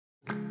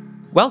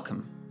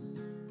Welcome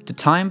to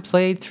Time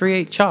Played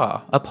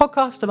 3HR, a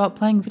podcast about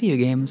playing video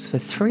games for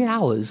 3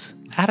 hours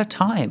at a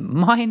time.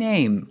 My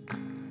name,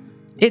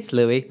 it's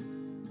Louis.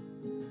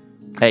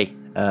 Hey,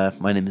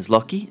 my name is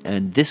Lockie,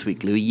 and this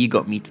week, Louis, you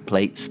got me to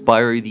play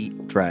Spyro the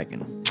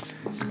Dragon.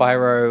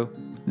 Spyro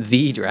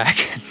the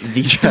Dragon.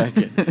 The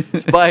Dragon.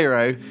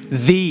 Spyro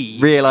The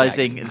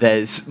realizing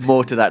there's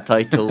more to that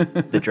title,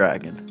 the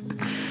Dragon.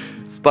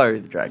 Spyro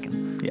the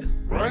Dragon. Yeah.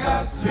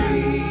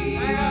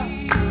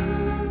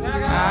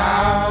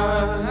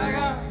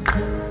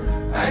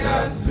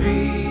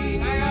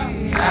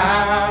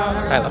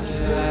 I love you.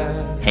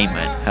 Hey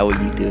man, how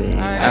are you doing?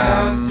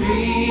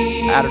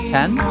 Out of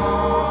 10,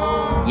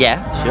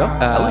 Yeah, sure.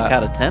 I like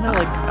out of 10.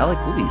 I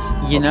like movies.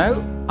 you know,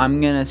 I'm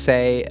going to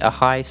say a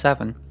high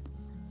 7.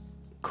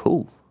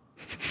 Cool.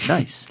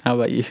 Nice. How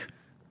about you?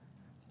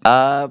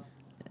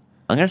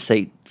 I'm gonna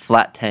say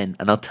flat 10,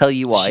 and I'll tell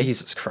you why.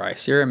 Jesus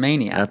Christ, you're a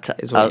maniac,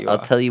 is I'll what you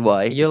are. tell you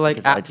why. You're like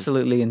because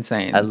absolutely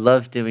insane. I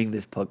love doing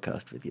this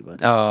podcast with you, buddy.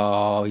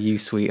 Oh, you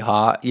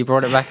sweetheart. You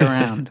brought it back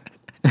around.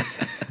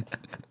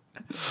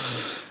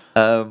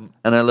 And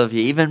I love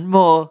you even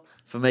more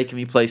for making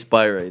me play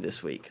Spyro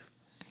this week.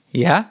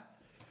 Yeah?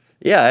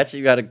 Yeah, actually,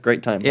 you had a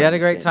great time. You had a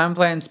playing great this game. time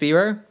playing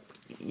Spyro?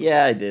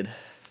 Yeah, I did.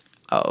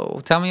 Oh,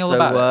 tell me all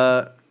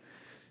about it.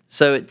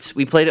 So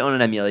we played it on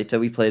an emulator.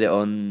 We played it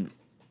on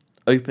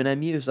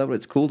OpenEMU. Is that what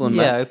it's called on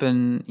Yeah, Mac?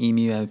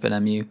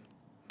 OpenEMU.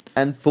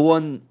 And for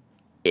one,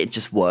 it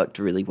just worked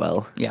really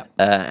well. Yeah.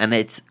 And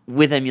it's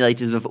with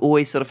emulators. I've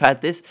always sort of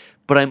had this,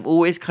 but I'm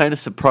always kind of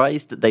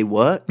surprised that they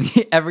work.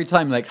 Every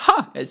time, like,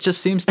 it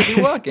just seems to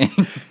be working.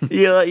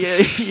 You're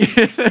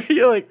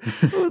like,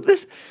 oh,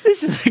 this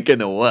isn't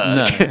gonna work.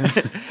 No.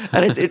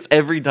 And it's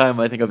every time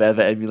I think I've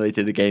ever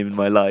emulated a game in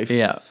my life.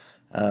 Yeah.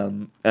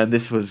 And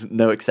this was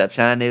no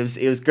exception, and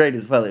it was great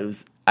as well.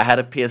 I had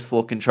a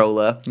PS4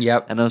 controller.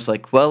 Yep. And I was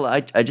like, well,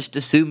 I just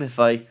assume if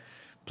I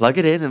plug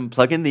it in and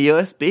plug in the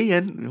USB,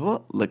 and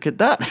well, look at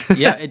that.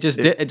 Yeah, it just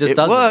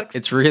does works. it.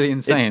 It's really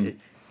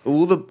insane.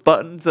 All the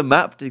buttons are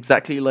mapped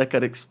exactly like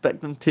I'd expect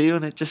them to,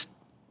 and it just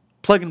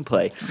plug and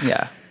play.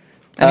 Yeah.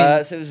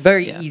 So it was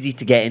very yeah. easy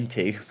to get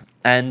into,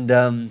 and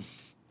I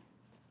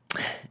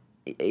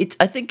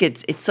think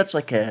it's such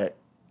like a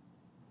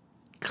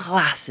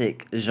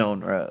classic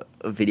genre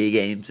of video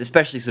games,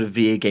 especially sort of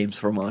video games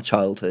from our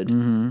childhood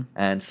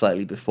and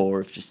slightly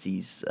before, of just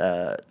these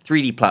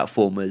 3D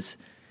platformers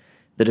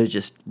that are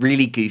just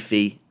really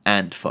goofy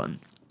and fun.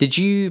 Did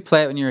you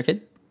play it when you were a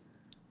kid?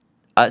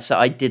 So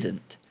I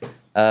didn't.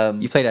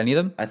 You played any of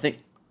them? I think.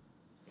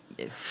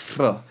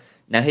 Oh.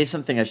 Now here's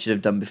something I should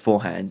have done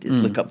beforehand: is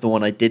look up the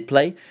one I did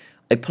play.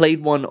 I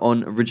played one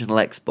on original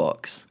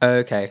Xbox.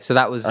 Okay, so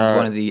that was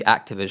one of the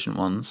Activision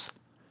ones.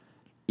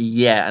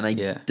 Yeah, and I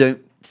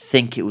don't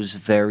think it was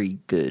very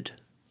good.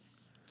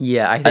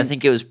 Yeah, I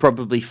think it was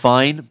probably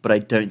fine, but I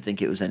don't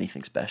think it was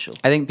anything special.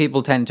 I think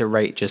people tend to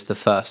rate just the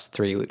first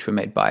 3, which were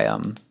made by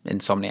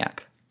Insomniac.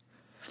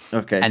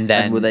 Okay. And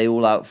then were they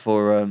all out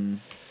for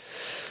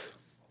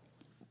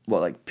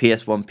like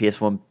PS1,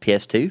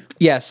 PS2?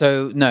 Yeah,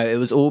 so no, it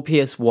was all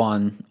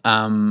PS1.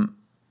 And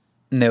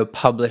they were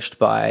published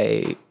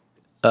by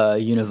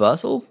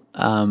Universal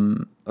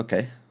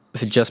Okay.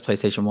 for just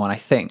PlayStation 1, I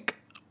think.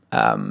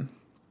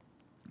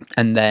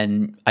 And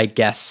then I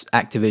guess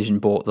Activision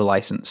bought the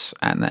license,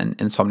 and then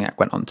Insomniac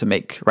went on to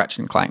make Ratchet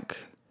and Clank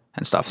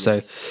and stuff.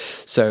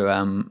 Yes.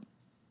 So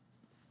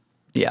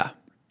yeah.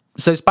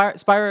 So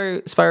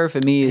Spyro for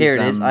me is Here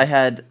it is. I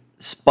had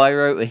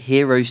Spyro: A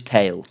Hero's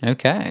Tale,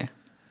 okay.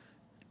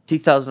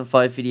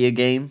 2005 video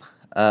game,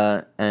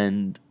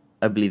 and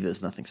I believe it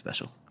was nothing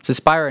special. So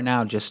Spyro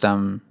now just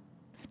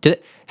do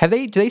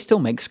they still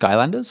make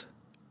Skylanders?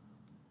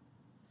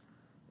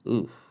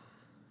 Ooh,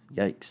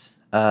 yikes.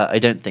 I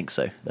don't think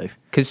so, though.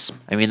 Because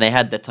I mean, they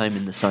had their time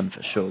in the sun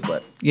for sure,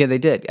 but yeah, they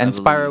did. And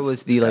Spyro believe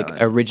was the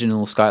Skylanders.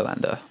 original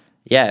Skylander.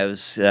 yeah, it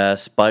was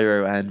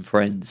Spyro and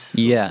Friends.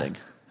 Sort of thing.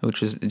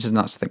 Which is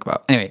nuts to think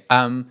about. Anyway,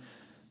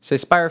 so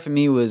Spyro for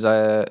me was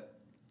I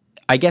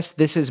guess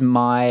this is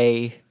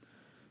my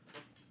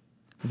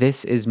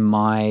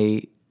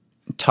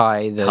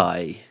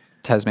Tie.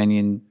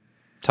 Tasmanian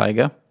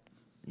tiger.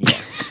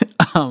 Yeah.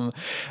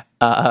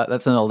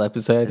 That's an old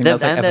episode. I think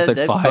that's like episode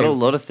they've 5. got a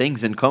lot of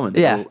things in common.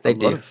 Yeah, they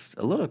do.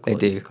 A lot of They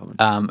qualities do. in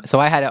common. So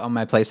I had it on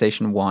my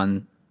PlayStation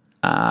 1,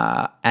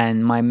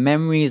 and my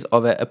memories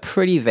of it are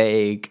pretty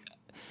vague.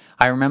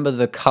 I remember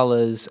the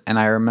colors, and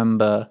I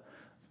remember,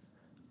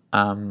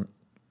 I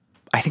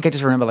think I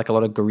just remember like a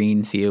lot of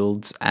green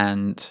fields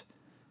and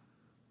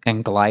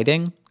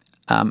gliding,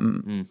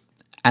 and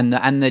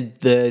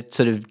the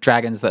sort of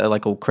dragons that are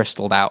like all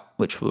crystalled out,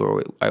 which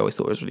I always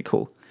thought was really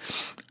cool.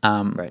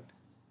 Right.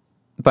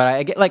 But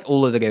I get like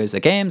all of the games.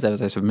 I've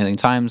said a million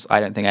times. I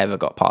don't think I ever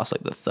got past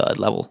like the 3rd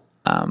level.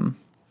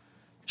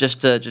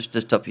 Just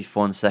to stop you for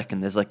 1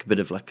 second, there's like a bit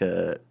of like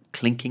a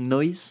clinking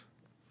noise.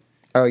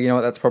 Oh, you know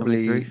what? That's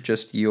probably through.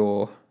 just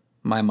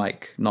my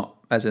mic, not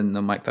as in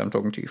the mic that I'm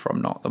talking to you from,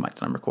 not the mic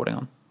that I'm recording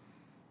on.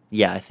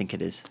 Yeah, I think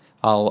it is.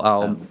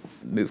 I'll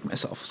move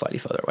myself slightly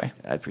further away.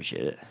 I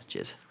appreciate it.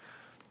 Cheers.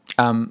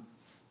 And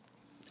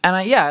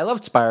I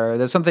loved Spyro.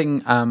 There's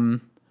something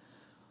kind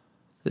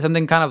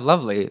of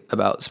lovely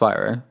about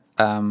Spyro.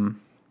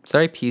 It's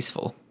very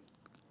peaceful.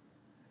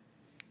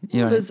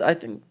 You know, I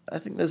think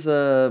there's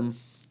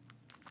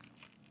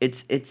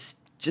it's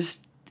just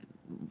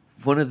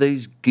one of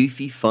those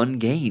goofy fun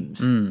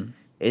games.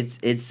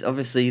 It's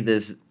obviously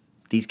these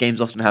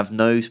games often have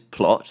no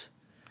plot,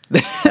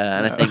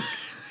 and I think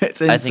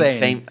it's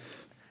insane.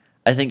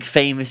 I think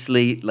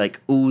famously,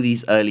 like all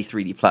these early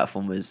 3D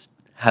platformers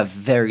have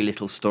very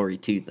little story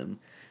to them.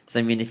 So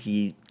I mean,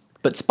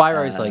 But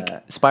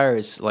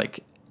Spyro's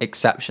like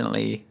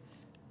exceptionally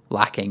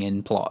lacking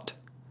in plot.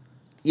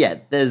 yeah,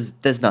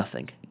 there's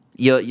nothing.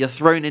 You're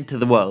thrown into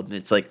the world, and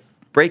it's like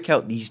break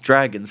out these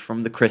dragons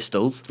from the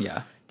crystals.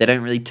 Yeah. They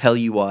don't really tell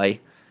you why.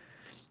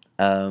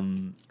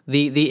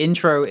 The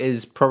intro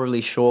is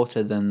probably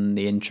shorter than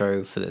the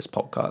intro for this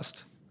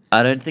podcast.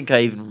 I don't think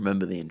I even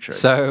remember the intro.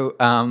 So,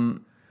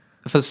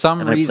 for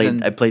some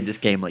reason, I played this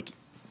game like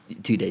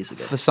 2 days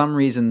ago. for some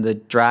reason, the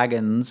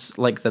dragons,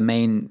 like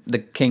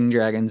the king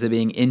dragons, are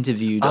being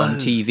interviewed on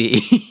TV.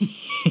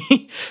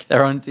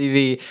 They're on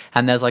TV,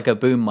 and there's like a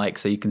boom mic,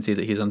 so you can see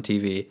that he's on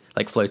TV,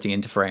 like floating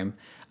into frame.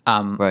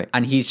 Right.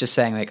 And he's just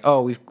saying like,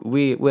 "Oh,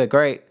 we're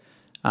great.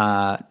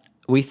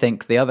 We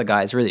think the other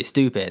guy is really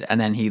stupid." And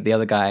then the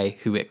other guy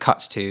who it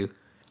cuts to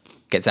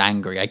gets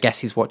angry. I guess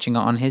he's watching it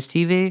on his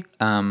TV.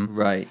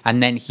 Right.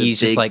 And then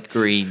he's just Big like,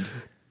 green.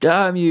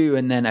 "Damn you!"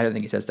 And then I don't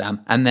think he says "damn."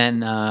 And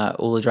then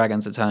all the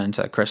dragons are turned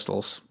into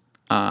crystals.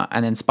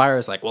 And then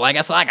Spyro's like, "Well, I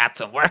guess I got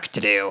some work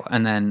to do."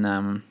 And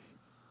then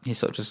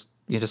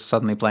you're just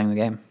suddenly playing the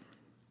game.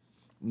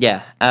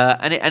 Yeah,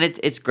 and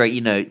it's great.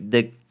 You know,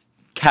 the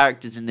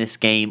characters in this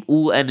game,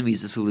 all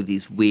enemies are sort of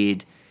these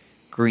weird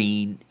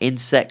green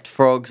insect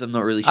frogs. I'm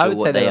not really sure I would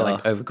what say they they're are.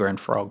 like overgrown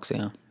frogs.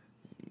 Yeah.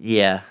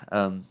 Yeah,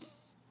 and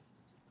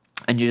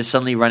you're just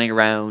suddenly running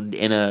around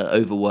in a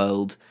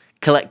overworld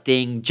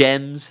collecting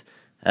gems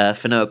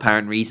for no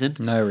apparent reason.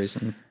 No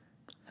reason.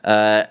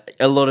 A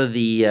lot of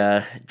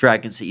the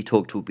dragons that you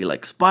talk to will be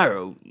like,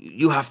 Spyro,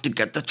 you have to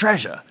get the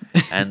treasure.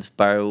 And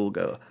Spyro will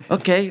go,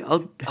 okay,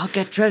 I'll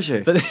get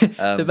treasure. But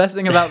the best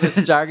thing about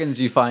this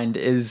dragons you find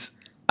is,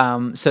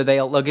 so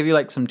they'll give you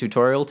like some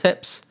tutorial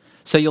tips.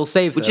 So you'll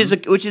save them.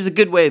 Which is a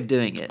good way of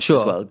doing it Sure.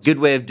 as well. Good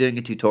way of doing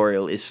a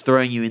tutorial is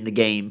throwing you in the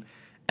game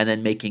and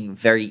then making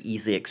very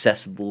easily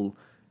accessible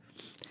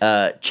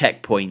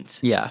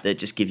checkpoints that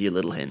just give you a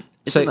little hint.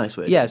 It's a nice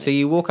way. So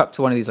you walk up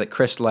to one of these like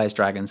crystallized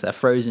dragons. They're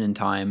frozen in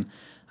time.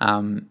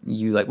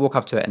 You like walk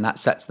up to it, and that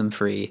sets them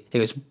free. It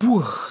goes,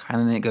 "Boo,"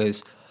 and then it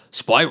goes,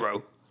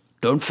 "Spyro,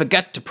 don't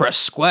forget to press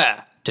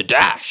square to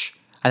dash."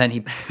 And then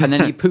he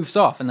poofs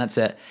off, and that's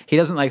it. He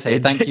doesn't like say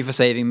 "thank you for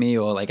saving me"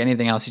 or like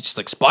anything else. He's just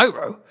like,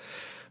 "Spyro."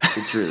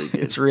 It's really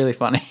good. It's really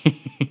funny.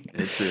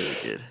 It's really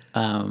good.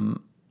 And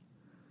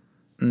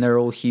they're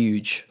all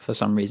huge for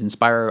some reason.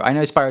 I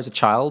know Spyro's a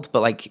child,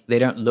 but like they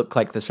don't look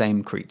like the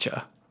same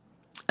creature.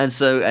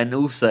 And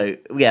also,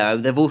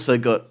 they've also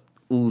got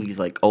all these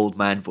like old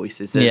man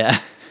voices.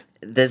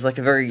 There's like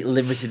a very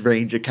limited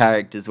range of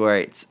characters where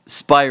it's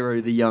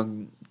Spyro the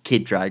young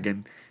kid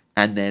dragon,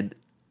 and then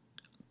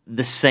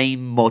the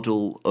same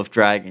model of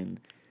dragon,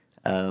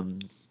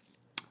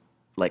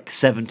 like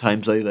 7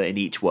 times over in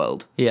each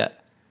world. Yeah.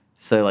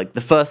 So like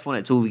the first one,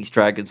 it's all these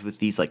dragons with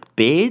these like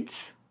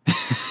beards.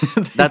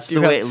 That's the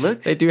way it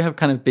looks. They do have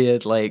kind of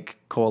beard-like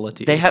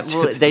qualities.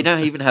 They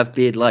don't even have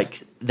beard-like.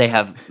 They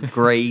have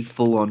grey,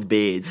 full-on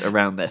beards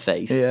around their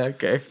face. Yeah.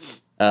 Okay.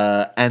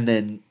 And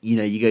then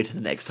you go to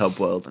the next hub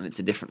world, and it's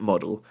a different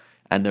model,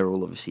 and they're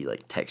all obviously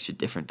like textured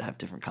different to have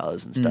different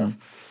colors and stuff.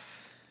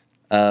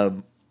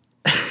 And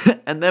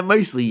they're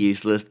mostly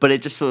useless, but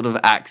it just sort of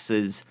acts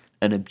as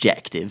an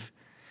objective,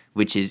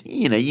 which is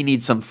you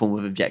need some form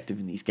of objective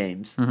in these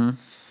games,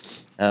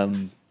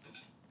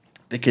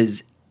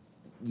 because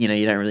you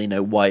don't really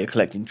know why you're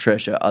collecting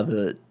treasure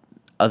other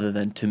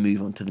than to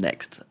move on to the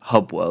next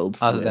hub world.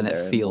 Other than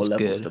it feels more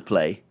levels good to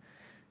play.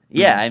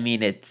 Yeah, I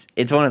mean it's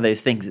one of those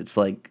things. It's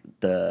like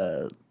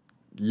the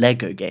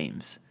Lego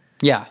games.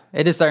 Yeah,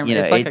 it is.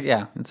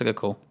 It's a good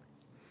call.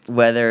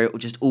 Where there are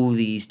just all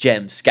these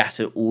gems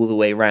scattered all the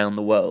way around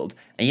the world,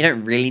 and you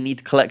don't really need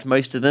to collect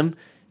most of them,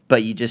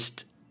 but you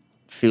just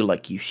feel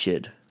like you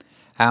should.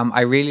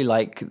 I really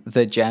like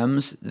the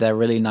gems. They're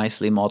really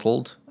nicely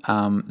modeled.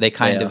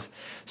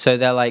 So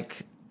they're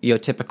like your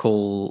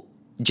typical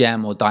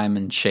gem or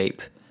diamond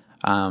shape,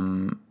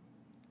 and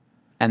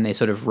they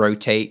sort of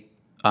rotate.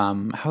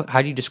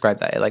 How do you describe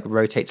that? It like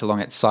rotates along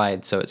its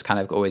side, so it's kind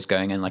of always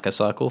going in like a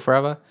circle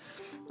forever.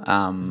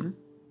 And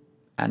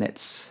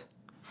it's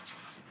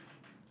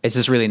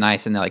just really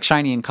nice, and they're like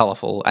shiny and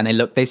colorful, and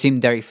they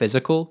seem very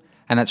physical,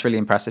 and that's really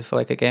impressive for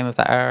like a game of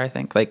that era. I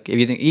think like if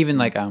you think even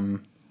like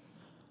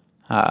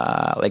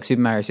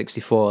Super Mario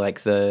 64,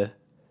 like the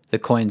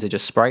coins are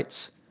just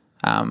sprites.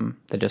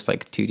 They're just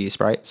like 2D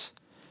sprites.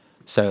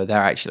 So they're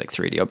actually like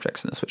 3D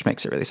objects in this, which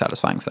makes it really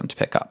satisfying for them to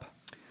pick up.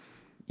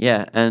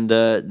 Yeah, and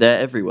they're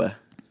everywhere.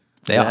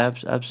 They're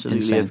absolutely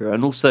insane. everywhere.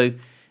 And also,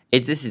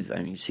 this is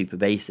super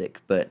basic,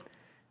 but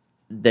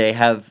they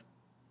have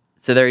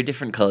So there are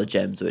different color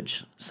gems,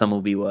 which some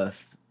will be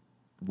worth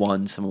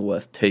 1, some are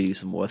worth 2,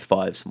 some are worth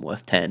 5, some are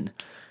worth 10.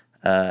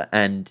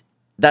 And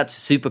that's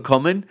super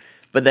common,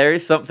 but there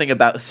is something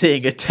about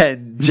seeing a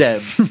 10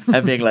 gem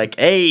and being like,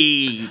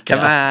 hey,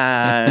 come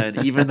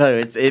on, even though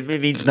it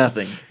means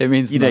nothing. It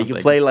means nothing.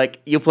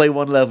 You'll play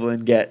one level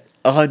and get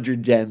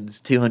 100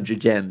 gems, 200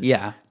 gems.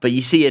 Yeah. But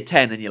you see a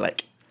 10 and you're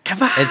like,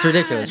 come on. It's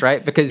ridiculous,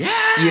 right? Because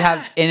you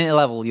have, in a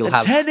level, you'll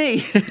have...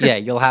 penny. Yeah,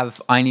 you'll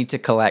have, I need to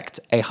collect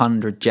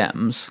 100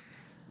 gems.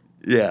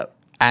 Yeah.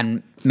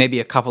 And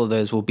maybe a couple of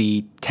those will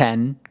be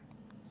 10,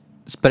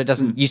 but it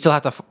doesn't. You still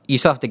have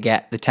to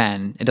get the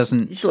 10. It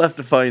doesn't. You still have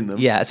to find them.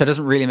 Yeah, so it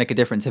doesn't really make a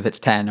difference if it's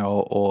 10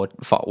 or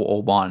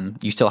 1.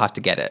 You still have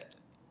to get it.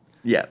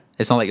 Yeah.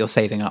 It's not like you're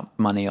saving up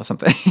money or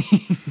something.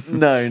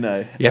 No.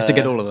 You have to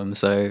get all of them,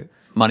 so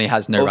money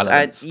has no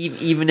relevance. And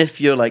even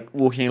if you're like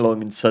walking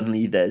along and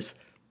suddenly there's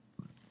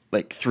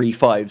like 3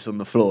 5s on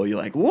the floor, you're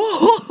like,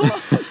 whoa,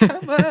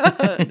 come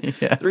on,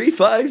 Yeah. 3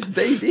 5s,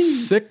 baby.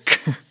 Sick.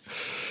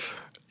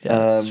 Yeah,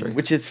 that's true.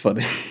 Which is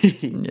funny.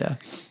 Yeah.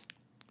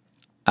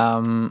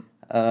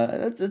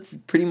 That's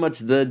pretty much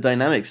the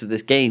dynamics of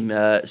this game.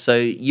 So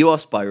you are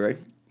Spyro.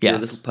 You're a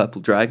Yes. little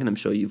purple dragon. I'm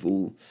sure you've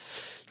all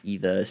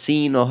either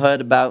seen or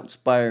heard about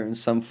Spyro in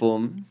some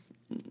form.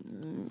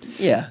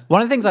 Yeah.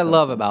 One of the things I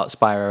love about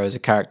Spyro as a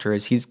character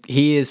is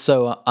he is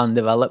so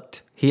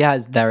undeveloped. He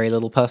has very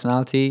little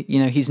personality.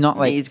 You know, he's not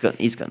like He's got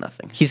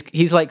nothing.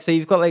 he's like, so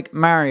you've got like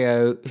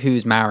Mario,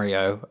 who's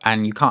Mario,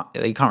 and you can't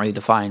really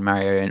define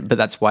Mario, but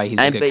that's why he's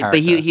a good character.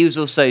 But he was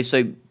also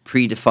so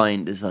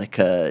predefined as like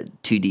a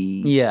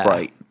 2D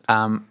sprite.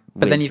 But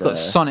then with, you've got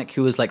Sonic,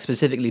 who was like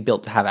specifically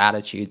built to have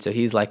attitude. So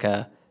he's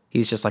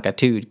just like a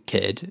 2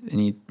 kid,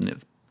 and he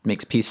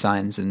makes peace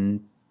signs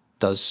and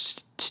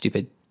does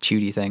stupid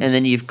shooty things. And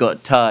then you've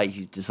got Ty,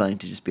 who's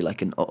designed to just be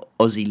like an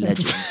Aussie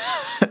legend.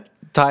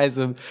 Ty's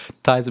a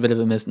bit of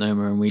a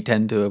misnomer, and we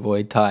tend to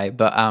avoid Ty.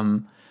 But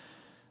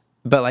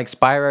like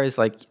Spyro's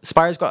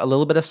got a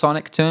little bit of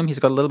Sonic to him. He's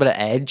got a little bit of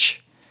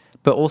edge,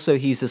 but also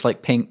he's this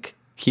like pink,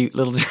 cute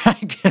little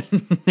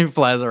dragon who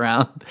flies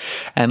around,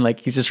 and like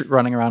he's just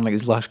running around like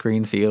these lush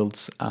green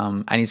fields.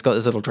 And he's got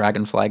this little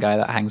dragonfly guy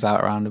that hangs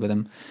out around with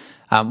him.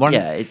 One of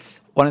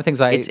the things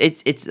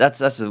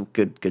that's a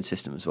good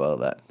system as well.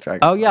 That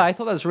Dragonfly. Oh yeah, I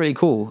thought that was really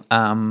cool.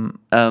 The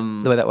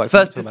way that works.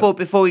 First,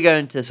 before we go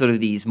into sort of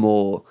these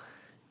more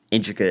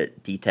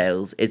intricate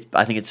details,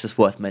 I think it's just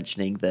worth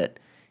mentioning that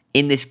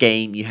in this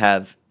game you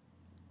have,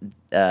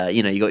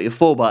 you got your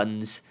 4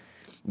 buttons.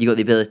 You got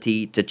the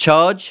ability to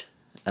charge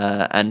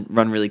and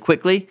run really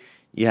quickly.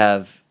 You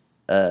have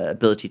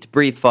ability to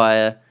breathe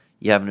fire.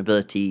 You have an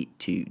ability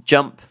to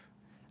jump,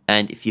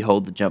 and if you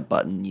hold the jump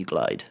button, you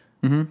glide.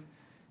 Mm-hmm.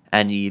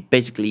 And you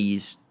basically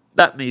use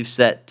that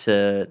moveset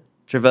to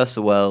traverse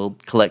the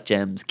world, collect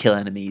gems, kill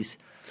enemies.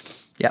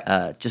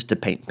 Yeah. Just to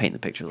paint the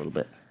picture a little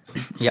bit.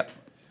 Yep.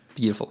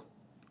 Beautiful.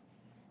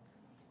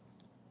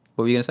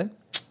 What were you going to say?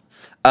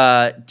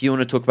 Do you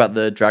want to talk about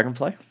the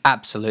dragonfly?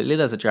 Absolutely.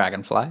 There's a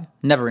dragonfly.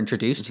 Never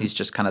introduced. Mm-hmm. He's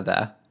just kind of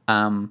there.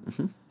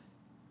 And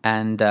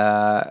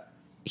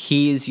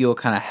he's your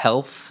kind of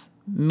health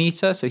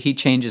meter. So he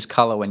changes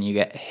color when you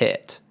get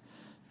hit.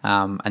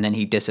 And then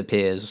he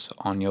disappears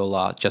on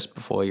your just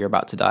before you're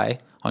about to die,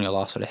 on your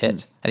last sort of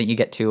hit. I think you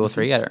get 2 or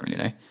 3. I don't really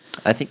know.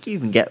 I think you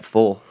even get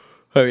 4.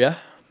 Oh yeah.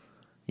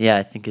 Yeah,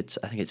 I think it's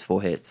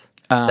 4 hits.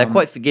 They're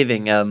quite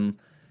forgiving.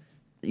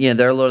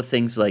 There are a lot of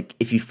things like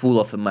if you fall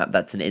off a map,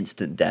 that's an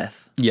instant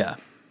death. Yeah.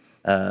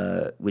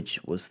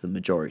 Which was the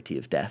majority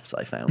of deaths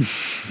I found.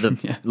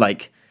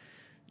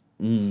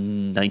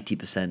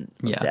 90%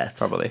 of deaths.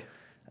 Probably.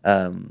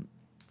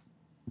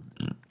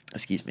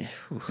 Excuse me.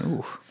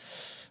 Ooh.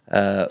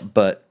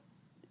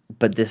 But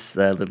this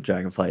little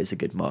dragonfly is a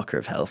good marker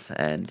of health,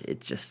 and it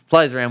just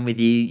flies around with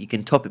you. You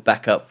can top it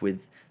back up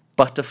with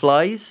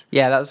butterflies.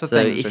 Yeah, that's the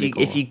thing.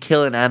 If you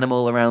kill an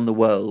animal around the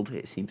world,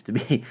 it seems to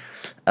be,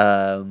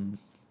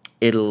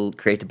 it'll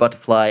create a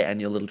butterfly,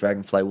 and your little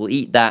dragonfly will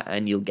eat that,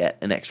 and you'll get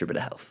an extra bit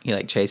of health. He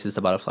like chases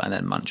the butterfly and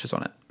then munches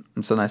on it.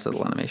 It's a nice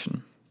little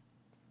animation.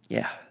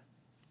 Yeah.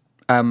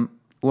 One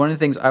of the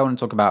things I want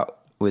to talk about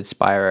with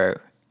Spyro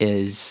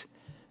is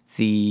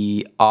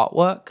the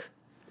artwork.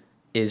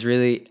 I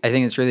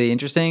think it's really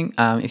interesting.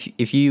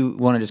 If you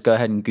want to just go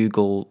ahead and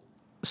Google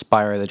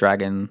Spyro the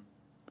Dragon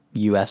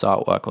US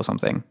artwork or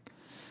something.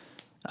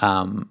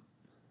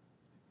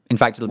 In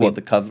fact, it'll be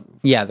the cover.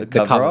 Yeah, the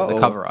cover art, the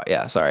cover art.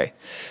 Yeah, sorry.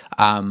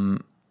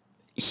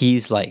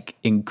 He's like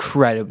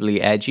incredibly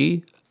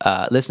edgy.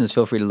 Listeners,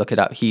 feel free to look it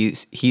up.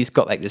 He's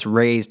got like this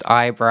raised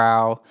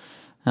eyebrow.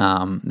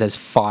 There's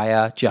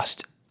fire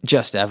just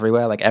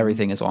everywhere. Like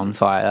everything is on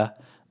fire.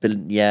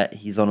 But yeah,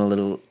 he's on a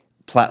little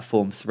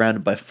platform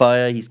surrounded by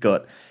fire. He's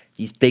got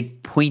these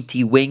big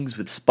pointy wings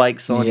with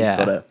spikes on. Yeah.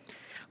 He's got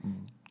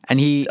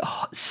he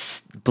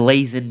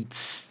blazing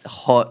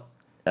hot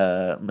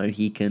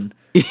Mohican.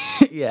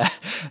 Yeah.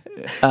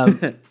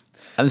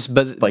 But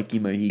Spiky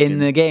Mohican. in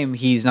the game,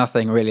 he's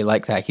nothing really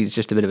like that. He's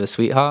just a bit of a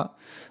sweetheart.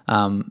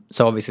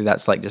 So obviously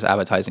that's like just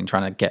advertising,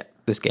 trying to get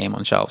this game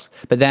on shelves.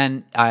 But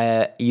then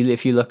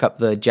if you look up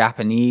the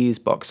Japanese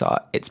box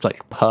art, it's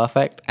like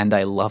perfect, and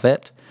I love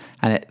it,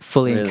 and it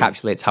fully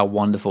encapsulates how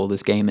wonderful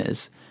this game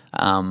is.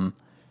 And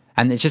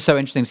it's just so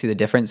interesting to see the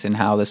difference in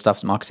how this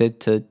stuff's marketed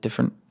to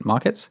different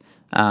markets.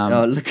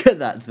 Oh, look at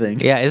that thing.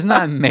 Yeah, isn't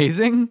that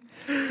amazing?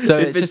 So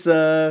If it's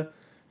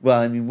well,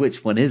 I mean,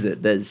 which one is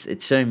it?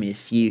 It's showing me a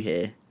few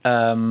here.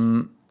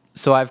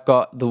 So I've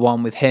got the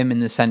one with him in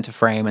the center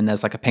frame, and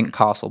there's like a pink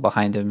castle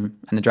behind him,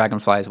 and the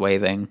dragonfly is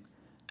waving,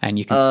 and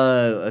you can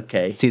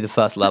okay. see the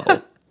first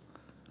level.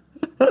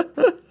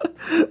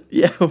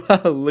 Yeah,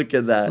 wow, look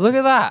at that. Look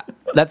at that.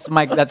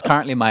 That's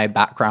currently my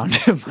background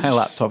of my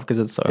laptop because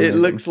it's so amazing. It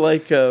looks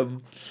like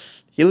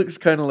he looks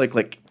kind of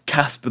like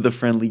Casper the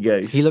Friendly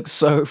Ghost. He looks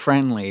so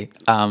friendly.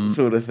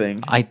 Sort of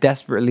thing. I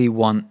desperately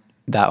want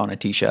that on a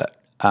t-shirt.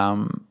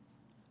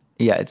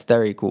 Yeah, it's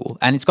very cool,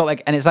 and it's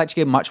got and it's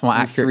actually much more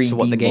accurate to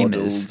what the game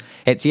is.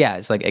 It's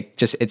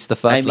it's the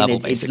first level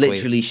basically. It's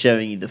literally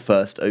showing you the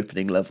first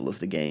opening level of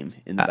the game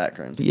in the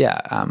background. Yeah,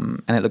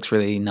 and it looks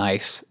really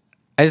nice.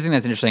 I just think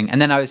that's interesting.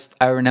 And then I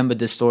remembered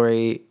this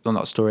story, well,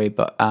 not story,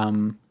 but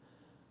I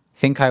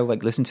think I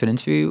listened to an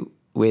interview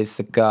with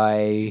the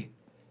guy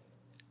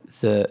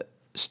that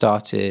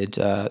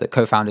that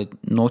co-founded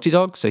Naughty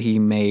Dog. So he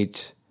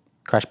made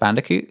Crash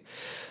Bandicoot.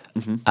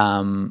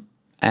 Mm-hmm.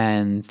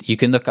 And you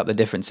can look up the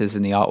differences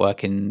in the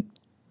artwork in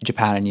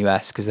Japan and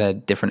US because they're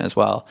different as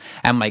well.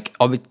 And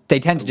they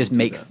tend to just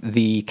make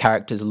the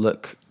characters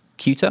look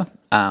cuter.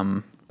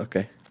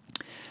 Okay.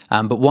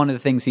 But one of the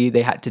things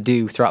they had to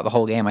do throughout the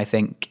whole game, I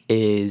think,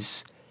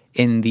 is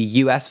in the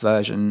US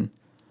version,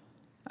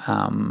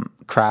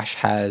 Crash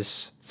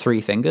has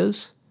 3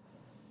 fingers.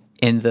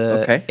 In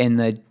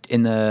the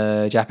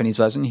Japanese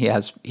version, he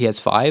has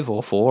 5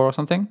 or 4 or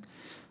something.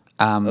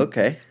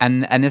 Okay.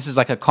 And this is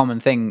a common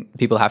thing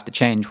people have to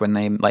change when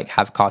they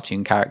have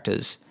cartoon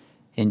characters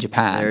in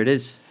Japan. There it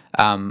is.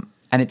 And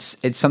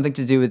it's something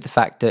to do with the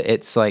fact that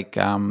it's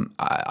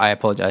I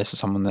apologize to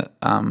someone that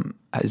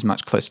is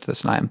much closer to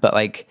this than I am, but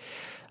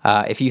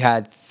if you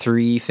had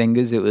 3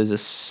 fingers, it was a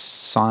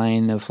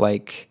sign of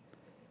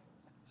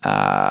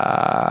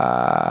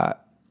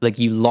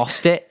you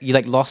lost it. You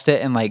lost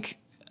it in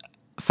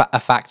a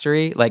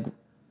factory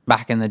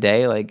back in the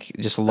day,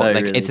 just a lot.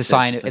 Really? It's a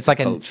sign. It's an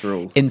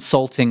cultural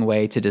insulting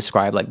way to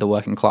describe the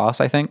working class,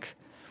 I think.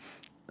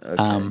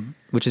 Okay.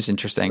 Which is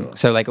interesting.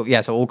 Sure.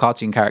 So so all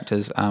cartoon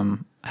characters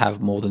have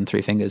more than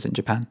 3 fingers in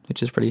Japan,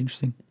 which is pretty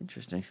interesting.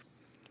 Interesting.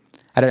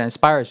 I don't know.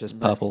 Spyro's just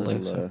purple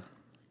though. So.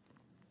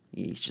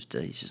 He's just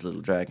a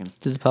little dragon.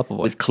 Just a purple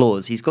boy with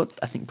claws. He's got,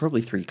 I think,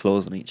 probably 3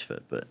 claws on each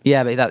foot, but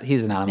yeah, but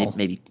he's an animal.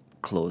 Maybe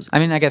claws. I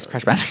mean, I guess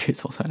Crash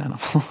Bandicoot's also an animal.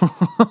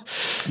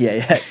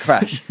 yeah,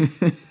 Crash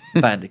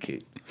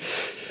Bandicoot.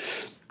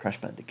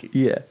 Crash Bandicoot.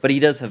 Yeah, but he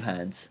does have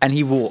hands, and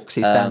he walks.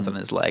 He stands on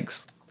his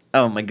legs.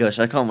 Oh my gosh,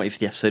 I can't wait for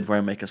the episode where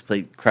I make us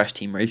play Crash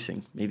Team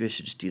Racing. Maybe I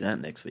should just do that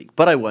next week,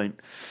 but I won't,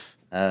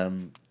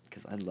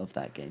 because I love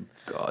that game.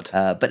 God.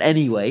 But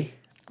anyway,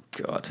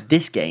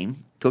 this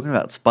game, talking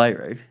about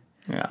Spyro.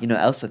 Yeah. You know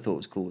what else I thought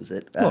was cool? Was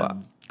it What?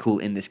 cool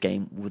in this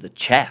game were the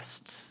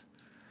chests?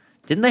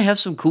 Didn't they have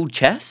some cool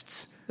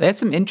chests? They had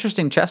some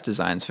interesting chest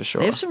designs for sure.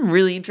 They have some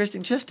really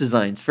interesting chest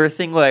designs for a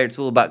thing where it's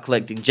all about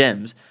collecting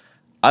gems.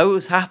 I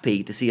was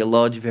happy to see a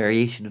large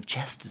variation of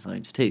chest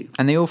designs too,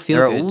 and they all feel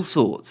there good. are all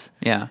sorts.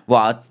 Yeah.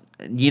 Well,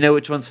 you know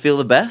which ones feel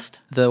the best?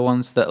 The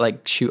ones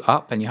that shoot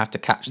up and you have to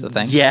catch the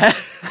thing. Yeah,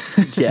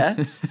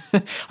 yeah.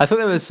 I thought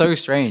that was so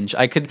strange.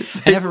 I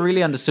never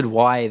really understood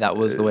why that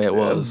was the way it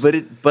was.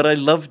 But I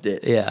loved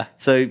it. Yeah.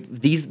 So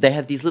they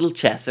have these little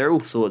chests. They're all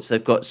sorts.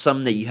 They've got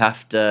some that you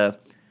have to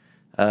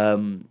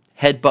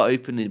headbutt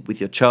open with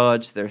your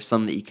charge. There are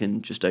some that you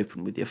can just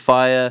open with your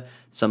fire.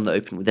 Some that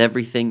open with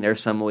everything. There are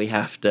some where they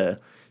have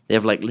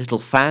little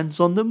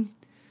fans on them,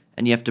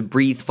 and you have to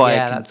breathe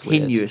fire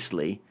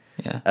continuously.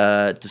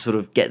 Yeah. To sort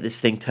of get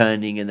this thing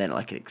turning, and then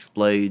it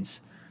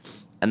explodes,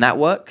 and that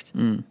worked.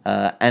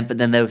 But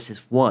then there was this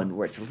one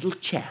where it's a little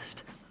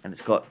chest, and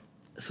it's got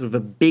sort of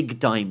a big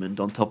diamond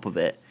on top of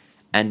it,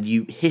 and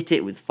you hit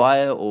it with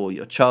fire or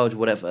your charge,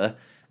 whatever,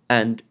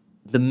 and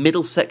the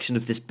middle section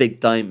of this big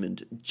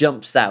diamond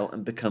jumps out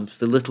and becomes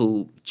the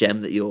little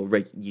gem that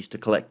you're used to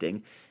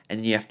collecting, and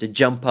then you have to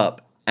jump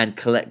up and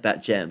collect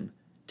that gem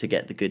to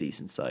get the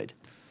goodies inside.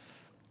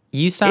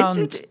 You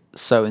sound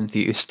so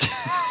enthused.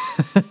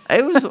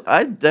 I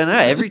don't know.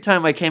 Every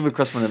time I came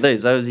across one of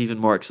those, I was even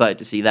more excited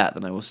to see that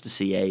than I was to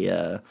see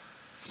a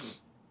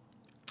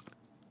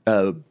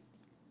big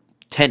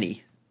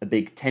tenny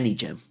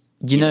gem.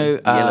 Yellow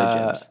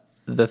gems.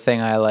 The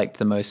thing I liked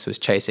the most was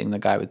chasing the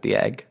guy with the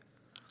egg.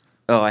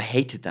 Oh, I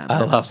hated that.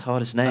 That was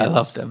hard as nails. I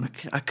loved him.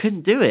 I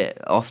couldn't do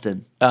it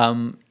often.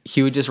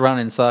 He would just run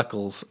in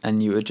circles,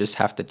 and you would just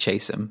have to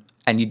chase him.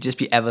 And you'd just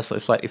be ever so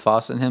slightly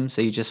faster than him,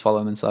 so you just follow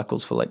him in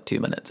circles for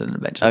 2 minutes and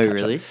eventually. Oh,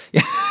 really?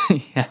 Yeah.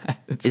 Yeah.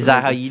 Is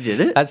that how you did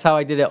it? That's how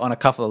I did it on a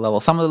couple of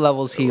levels. Some of the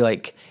levels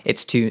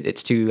it's too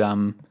there's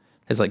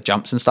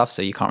jumps and stuff,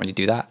 so you can't really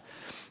do that.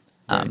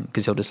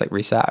 Because he'll just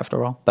reset after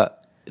a while.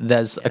 But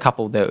there's a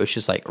couple that was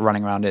just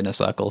running around in a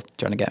circle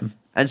trying to get him.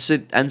 And so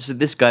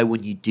this guy,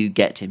 when you do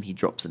get him, he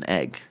drops an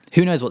egg.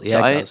 Who knows what the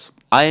So egg does?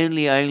 I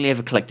only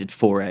ever collected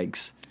 4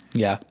 eggs.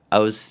 Yeah, I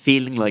was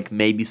feeling like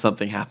maybe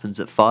something happens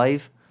at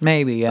 5.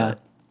 maybe. Yeah,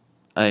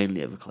 I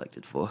only ever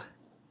collected 4.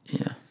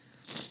 yeah,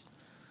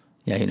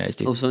 yeah. Who knows,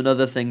 dude? Also,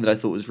 another thing that I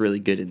thought was really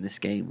good in this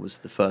game was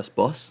the first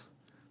boss,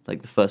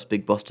 like the first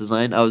big boss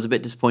design. I was a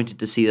bit disappointed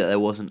to see that there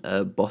wasn't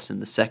a boss in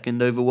the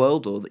second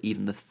overworld or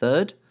even the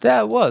third.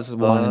 There was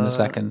one in the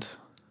second.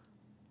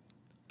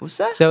 Was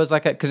there? There was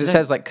like because it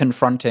says like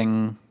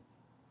confronting,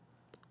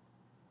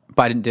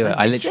 but I didn't do it.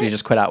 I did literally you?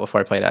 just quit out before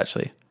I played it.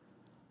 Actually,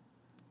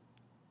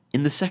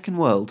 In the second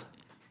world?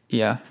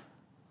 yeah,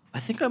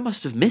 I think I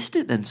must have missed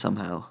it then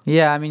somehow.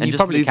 yeah. I mean, And you just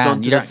probably moved can. on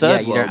to You the don't. third Yeah,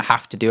 you world. don't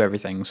have to do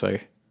everything. So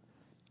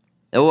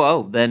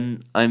Oh,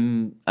 then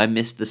I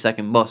missed the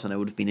second boss, and I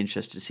would have been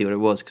interested to see what it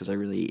was because I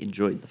really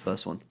enjoyed the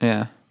first one.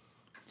 yeah,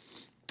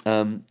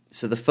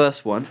 So the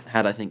first one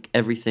had, I think,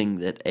 everything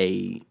that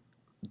a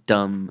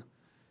dumb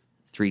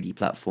 3D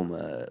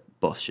platformer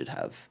boss should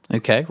have.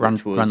 okay. Run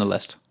Which the was-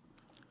 list.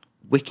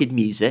 Wicked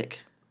music,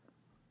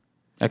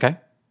 Okay.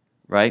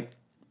 right?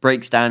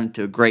 Breaks down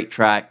into a great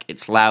track.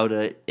 It's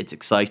louder. It's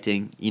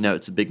exciting. You know,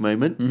 it's a big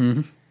moment.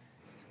 Mm-hmm.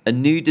 A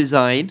new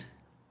design.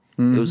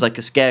 It was like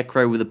a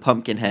scarecrow with a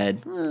pumpkin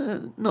head.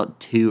 Not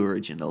too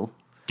original.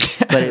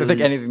 But I it don't think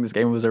was- anything in this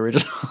game was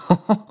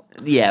original.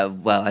 Yeah,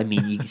 well, I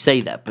mean, you can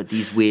say that, but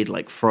these weird,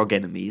 like, frog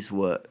enemies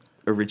were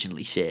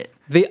originally shit.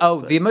 The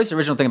most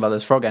original thing about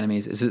those frog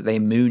enemies is that they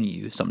moon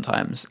you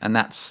sometimes, and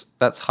that's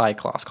high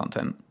class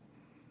content.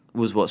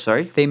 Was what,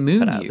 sorry? They Cut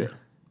moon out a you. bit.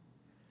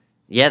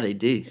 Yeah, they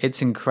do.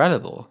 It's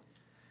incredible.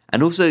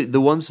 And also,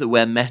 the ones that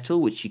wear metal,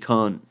 which you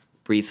can't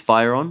breathe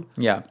fire on,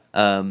 Yeah.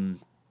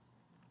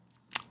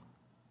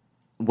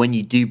 when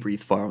you do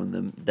breathe fire on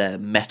them, their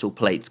metal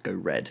plates go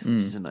red,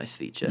 which is a nice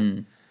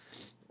feature,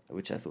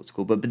 which I thought was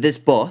cool. But this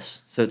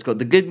boss, so it's got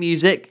the good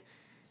music,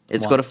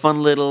 it's got a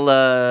fun little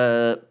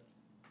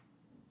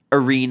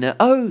arena.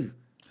 Oh,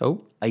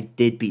 Oh. I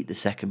did beat the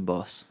second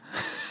boss.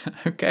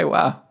 Okay.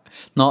 Wow.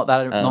 Not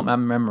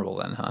memorable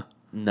then, huh?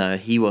 No,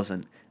 he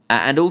wasn't.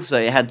 And also,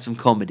 it had some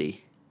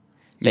comedy.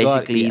 You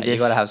Basically, you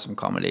got to have some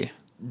comedy.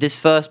 this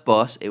first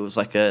boss, it was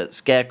like a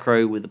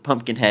scarecrow with a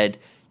pumpkin head.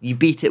 You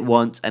beat it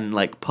once, and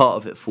like part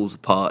of it falls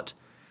apart.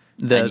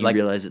 And you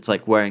realize it's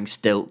like wearing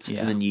stilts, Yeah.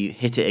 and then you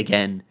hit it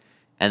again,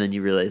 and then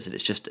you realize that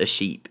it's just a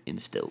sheep in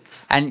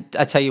stilts. And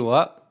I tell you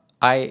what,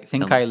 I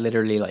think Tell me. I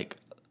literally like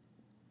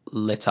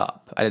lit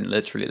up. I didn't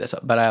literally lit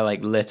up, but I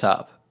like lit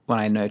up when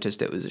I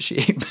noticed it was a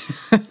sheep.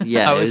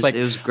 Yeah, I was like,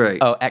 it was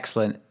great. oh,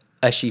 excellent.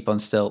 A sheep on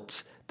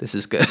stilts. This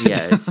is good.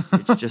 Yeah,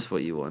 it's just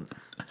what you want.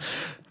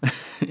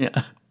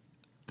 Yeah.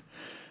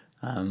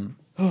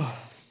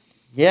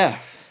 Yeah.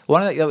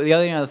 One of the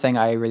other thing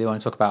I really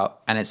want to talk about,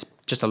 and it's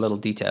just a little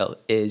detail,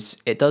 is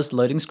it does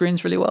loading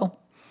screens really well.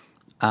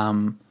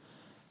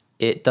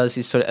 It does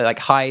these sort of like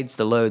hides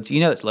the loads. You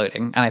know it's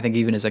loading, and I think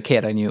even as a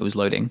kid I knew it was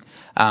loading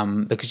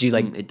because you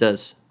like It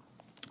does.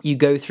 you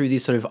go through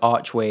these sort of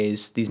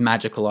archways, these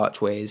magical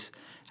archways,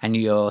 and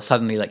you're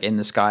suddenly like in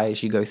the sky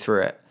as you go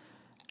through it,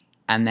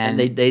 and then And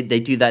they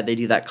do that. They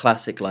do that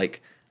classic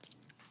like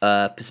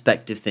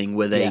perspective thing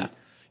where they Yeah.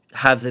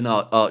 have an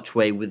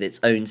archway with its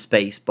own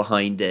space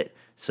behind it.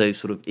 So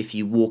sort of if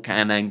you walk at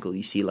an angle,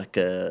 you see like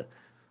a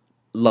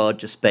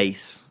larger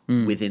space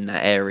within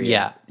that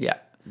area. yeah,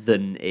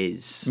 Than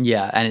is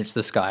and it's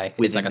the sky. It's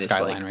within like a this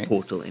skyline, like right?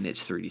 portal in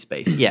its 3D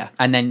space. Yeah.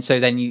 And then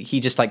he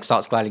just like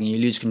starts gliding and you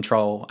lose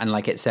control and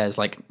like it says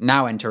like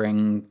now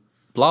entering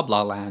blah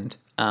blah land.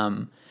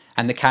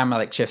 And the camera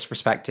like shifts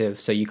perspective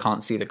so you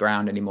can't see the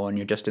ground anymore and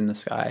you're just in the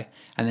sky.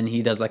 And then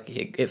he does like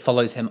it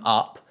follows him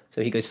up,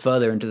 so he goes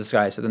further into the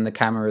sky. So then the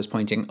camera is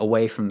pointing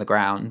away from the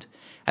ground.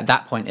 At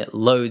that point, it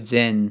loads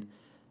in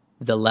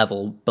the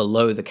level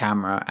below the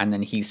camera, and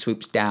then he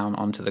swoops down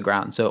onto the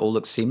ground. So it all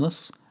looks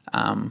seamless.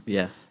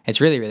 Yeah. It's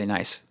really really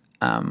nice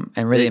and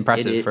really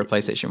impressive it- for a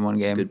PlayStation 1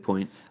 game. Good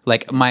point.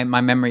 Like my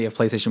memory of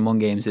PlayStation 1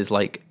 games is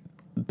like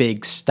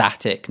big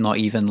static, not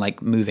even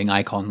like moving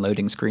icon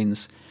loading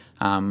screens.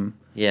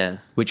 Yeah.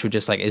 Which were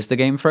just like, is the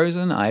game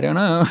frozen? I don't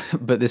know.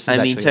 But this is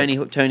I mean,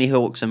 actually Tony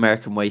Hawk's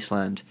American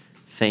Wasteland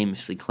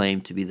famously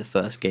claimed to be the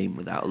first game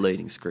without a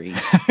loading screen.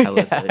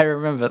 yeah, I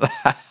remember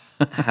that.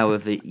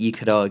 However, you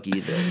could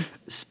argue that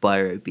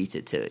Spyro beat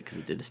it to it because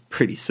it did a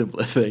pretty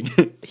similar thing.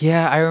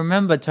 Yeah, I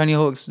remember Tony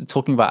Hawk's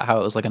talking about how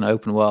it was like an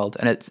open world,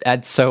 and it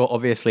had so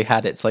obviously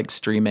had its like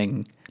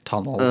streaming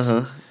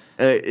tunnels.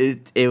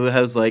 It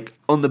was like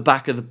on the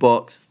back of the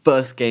box,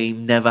 first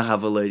game, never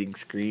have a loading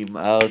screen.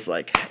 I was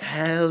like,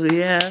 hell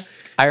yeah!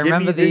 I Give me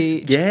remember this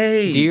the.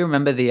 game. Do you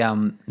remember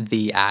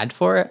the ad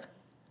for it?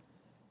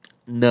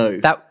 No.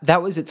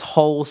 That was its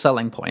whole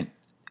selling point.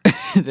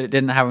 That it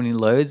didn't have any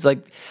loads.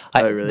 Like,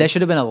 really? there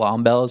should have been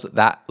alarm bells.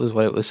 That was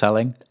what it was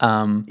selling.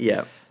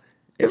 Yeah,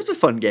 it was a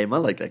fun game. I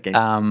like that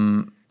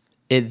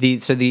game.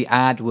 So the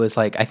ad was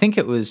like, I think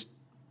it was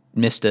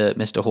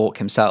Mr. Hawk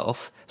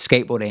himself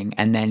skateboarding,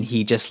 and then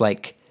he just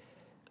like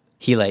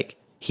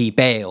he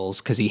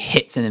bails because he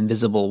hits an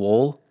invisible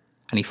wall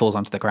and he falls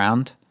onto the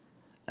ground.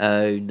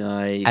 Oh,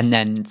 nice. And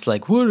then it's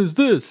like, what is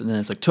this? And then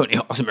it's like Tony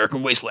Hawk's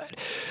American Wasteland.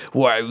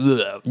 Why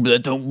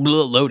don't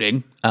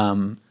loading?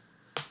 And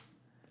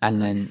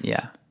then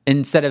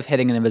instead of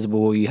hitting an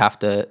invisible wall, you have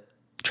to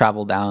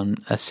travel down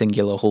a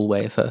singular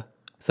hallway for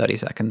 30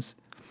 seconds,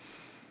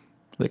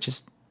 which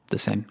is the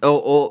same.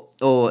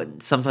 Or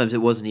sometimes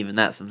it wasn't even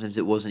that. Sometimes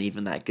it wasn't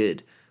even that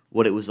good.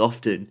 What it was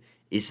often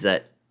is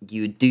that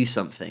you would do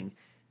something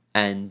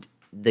and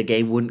the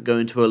game wouldn't go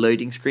into a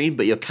loading screen,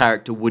 but your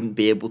character wouldn't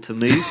be able to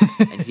move,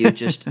 and he would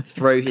just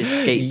throw his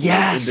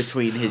skateboard in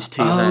between his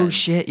two hands. Oh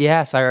shit!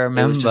 Yes, I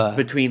remember. It was just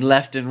between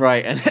left and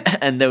right,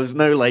 and there was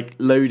no like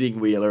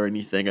loading wheel or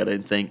anything. I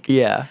don't think.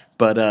 Yeah.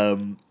 But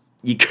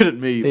you couldn't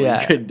move.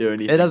 Yeah. You couldn't do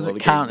anything. It doesn't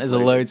count as a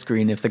load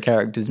screen if the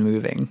character's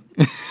moving.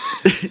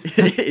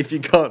 If you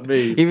can't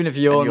move, even if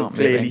you're not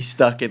clearly moving,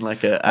 stuck in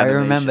like a. I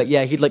remember.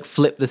 Yeah, he'd like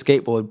flip the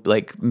skateboard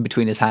like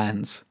between his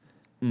hands.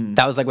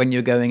 That was like when you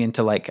were going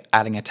into like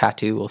adding a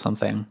tattoo or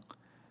something.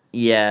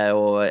 Yeah,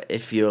 or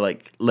if you're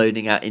like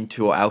loading out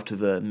into or out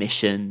of a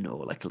mission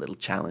or like a little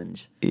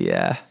challenge.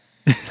 Yeah,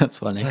 that's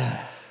funny.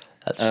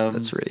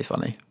 That's really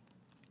funny.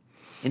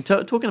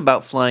 Talking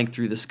about flying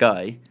through the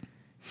sky,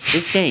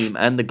 this game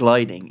and the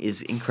gliding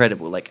is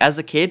incredible. Like as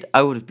a kid,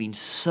 I would have been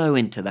so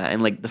into that,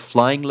 and like the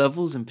flying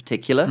levels in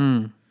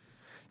particular.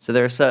 So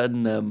there are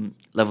certain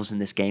levels in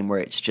this game where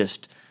it's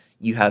just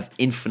you have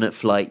infinite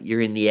flight.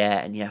 You're in the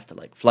air and you have to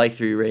like fly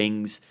through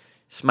rings,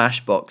 smash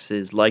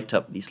boxes, light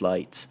up these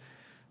lights.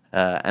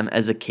 And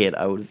as a kid,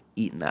 I would have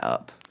eaten that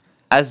up.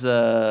 As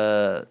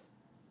a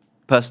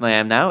person I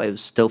am now, it was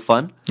still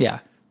fun. Yeah,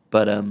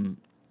 but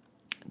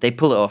they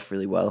pull it off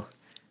really well.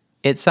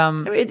 It's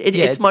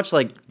it's much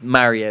like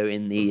Mario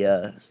in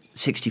the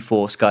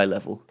 64 Sky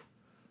level.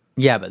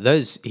 Yeah, but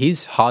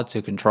he's hard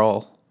to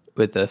control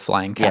with the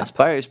flying cap. Yeah,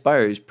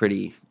 Spyro's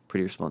pretty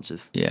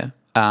responsive. Yeah.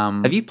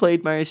 Have you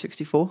played Mario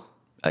 64?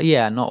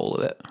 Yeah, not all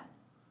of it.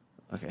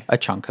 Okay. A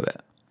chunk of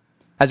it.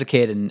 As a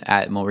kid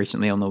and more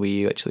recently on the Wii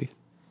U, actually.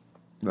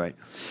 Right.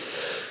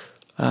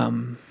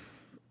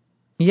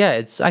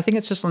 Yeah, I think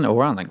it's just an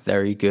all-around like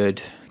very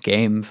good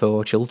game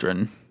for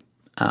children.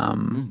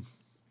 And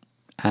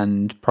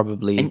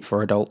probably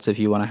for adults if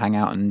you want to hang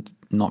out and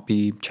not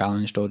be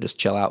challenged or just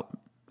chill out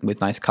with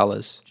nice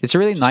colors. It's a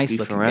really nice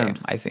looking game,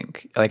 I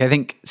think. Like I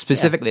think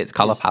specifically its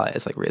color palette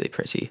is like really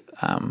pretty.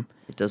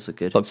 It does look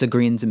good. Lots of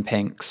greens and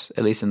pinks,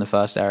 at least in the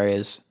first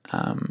areas.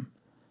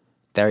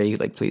 Very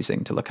like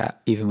pleasing to look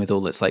at, even with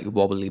all its like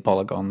wobbly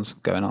polygons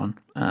going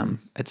on.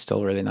 It's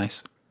still really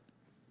nice.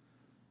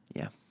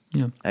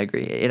 Yeah, I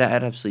agree. It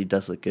absolutely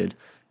does look good,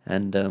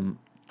 and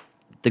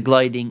the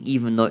gliding,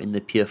 even not in the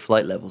pure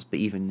flight levels, but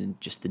even in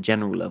just the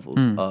general levels,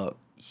 are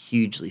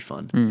hugely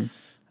fun.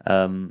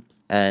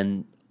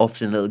 And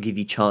often it'll give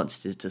you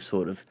chances to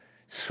sort of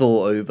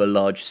soar over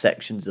large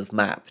sections of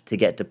map to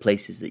get to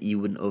places that you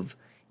wouldn't have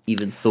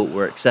even thought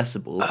were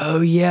accessible.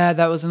 Oh yeah,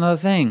 that was another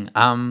thing.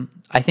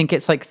 I think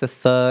it's like the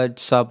third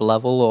sub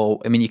level,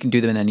 or I mean, you can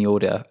do them in any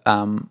order.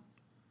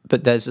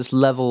 But there's this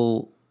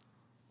level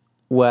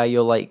where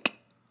you're like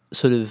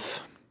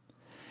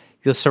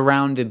you're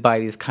surrounded by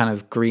these kind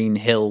of green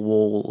hill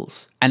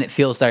walls, and it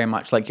feels very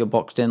much like you're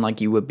boxed in, like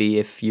you would be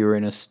if you were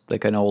in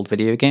an old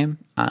video game.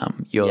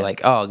 You're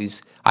like, oh,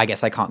 these. I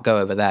guess I can't go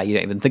over there. You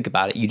don't even think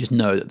about it. You just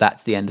know that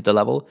that's the end of the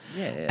level.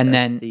 Yeah, and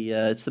then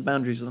it's the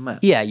boundaries of the map.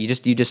 Yeah, you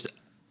just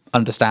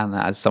understand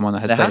that as someone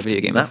that has played a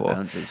video game before.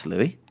 Boundaries,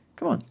 Louis.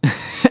 Come on.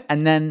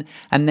 and then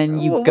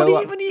you go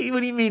up. What do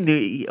you mean?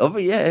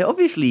 Yeah,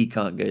 obviously you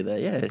can't go there.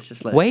 Yeah, it's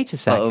just like wait a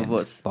second,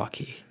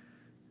 Lucky.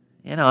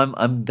 You know,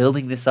 I'm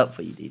building this up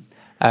for you, dude.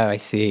 Oh, I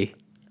see.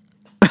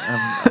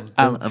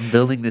 I'm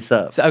building this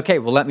up. So, okay,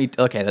 well,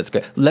 that's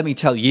good. Let me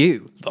tell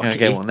you, Lucky.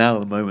 Okay, well, now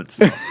the moment's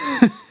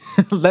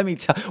Let me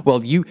tell.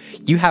 Well, you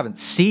haven't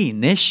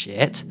seen this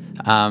shit.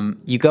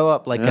 You go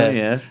up like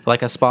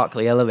a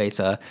sparkly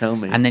elevator. Tell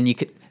me. And then you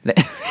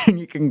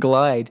can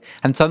glide,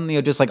 and suddenly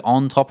you're just like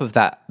on top of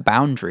that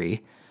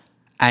boundary,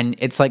 and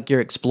it's like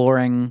you're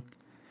exploring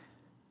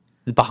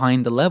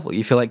behind the level.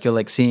 You feel like you're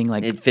like seeing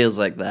like it feels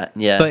like that,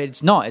 yeah. But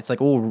it's not. It's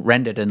like all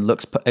rendered and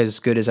looks as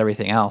good as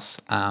everything else.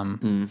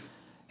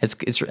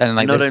 It's and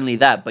like not only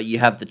that, but you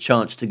have the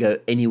chance to go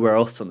anywhere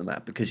else on the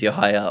map because you're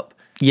high up.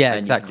 Yeah, and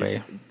exactly. You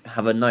can just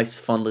have a nice,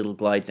 fun little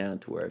glide down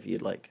to wherever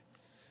you'd like.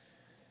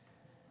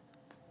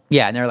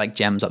 Yeah, and there are like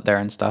gems up there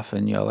and stuff,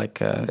 and you're like,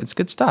 it's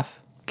good stuff.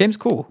 Game's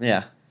cool.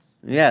 Yeah,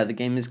 the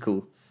game is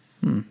cool.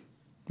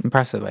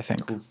 Impressive, I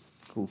think.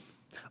 Cool.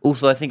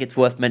 Also, I think it's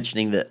worth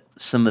mentioning that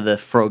some of the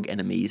frog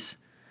enemies,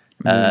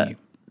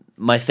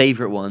 my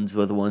favorite ones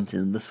were the ones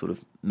in the sort of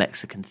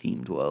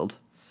Mexican-themed world,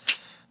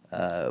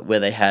 where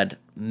they had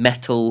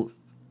metal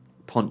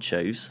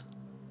ponchos.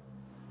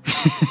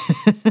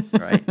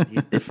 Right,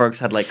 the frogs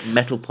had like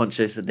metal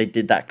ponchos that they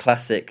did that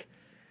classic.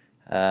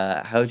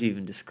 How would you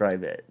even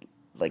describe it?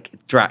 Like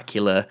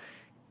Dracula,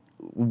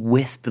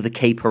 wisp the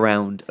cape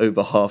around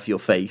over half your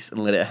face and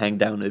let it hang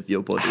down over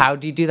your body. How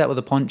do you do that with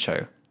a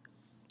poncho?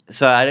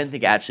 So I don't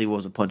think it actually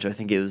was a poncho. I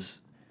think it was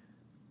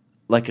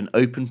like an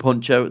open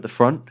poncho at the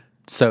front.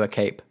 So a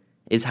cape.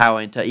 is how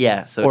I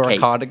yeah. So Or okay. a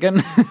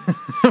cardigan?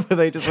 Were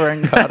they just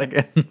wearing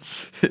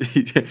cardigans?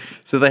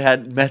 So they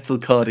had metal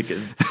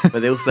cardigans,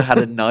 but they also had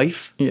a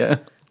knife. Yeah.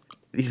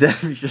 These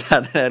enemies just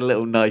had a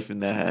little knife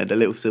in their hand, a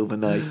little silver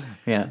knife,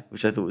 Yeah.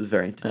 which I thought was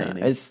very Yeah.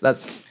 entertaining.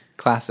 That's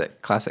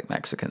classic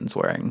Mexicans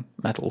wearing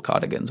metal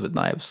cardigans with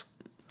knives.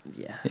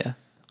 Yeah.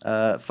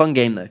 Yeah. Fun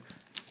game though.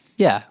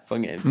 Yeah.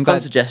 Fun game. I'm Fun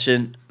glad-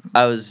 suggestion.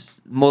 I was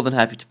more than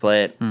happy to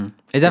play it.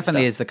 It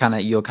definitely stuff. is the kind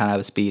of your kind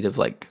of speed of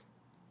like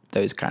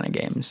those kind of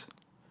games,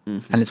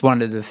 and it's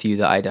one of the few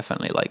that I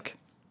definitely like,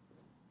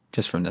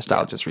 just for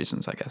nostalgia's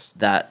reasons, I guess.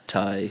 That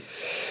tie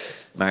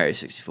Mario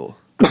 64.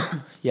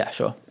 Yeah,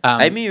 sure.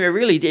 I mean, it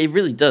really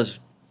does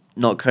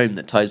knock home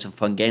that Tie's a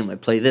fun game. I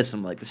play this,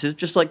 I'm like, this is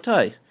just like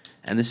Tie,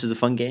 and this is a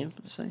fun game.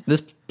 So,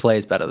 This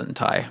plays better than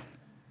Tie.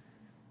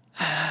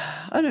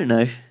 I don't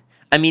know.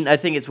 I mean, I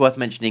think it's worth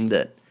mentioning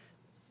that,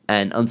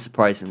 and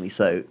unsurprisingly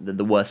so, that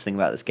the worst thing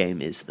about this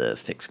game is the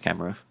fixed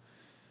camera.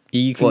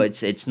 You can Well,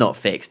 it's not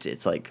fixed.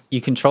 It's like, you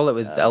control it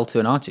with L2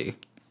 and R2.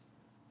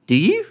 do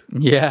you?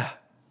 Yeah,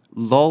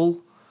 Lol.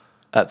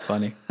 that's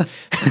funny.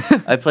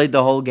 I played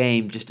the whole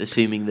game just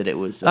assuming that it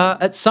was.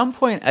 At some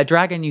point, a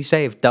dragon you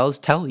save does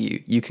tell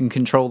you you can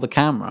control the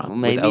camera. Well,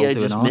 maybe with L2 I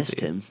just and R2. missed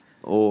him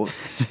or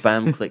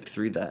spam clicked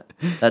through that.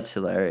 That's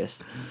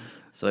hilarious.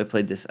 So I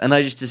played this, and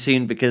I just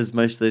assumed because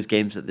most of those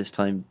games at this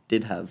time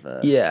did have.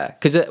 Yeah,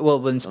 because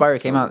when Spyro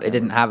came out, the it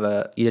didn't have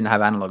you didn't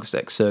have analog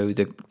sticks, so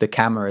the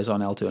camera is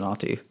on L2 and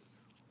R2.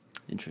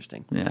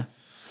 Interesting. Yeah.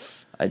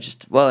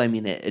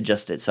 It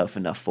adjusted itself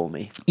enough for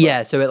me.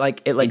 Yeah, so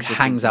it Interesting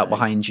hangs to out know.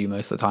 behind you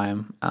most of the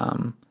time.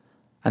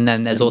 And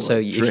then there's also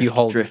if you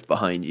hold drift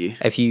behind you.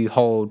 if you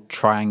hold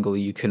triangle,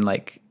 you can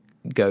like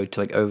go to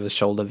like over the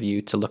shoulder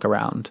view to look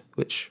around,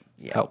 which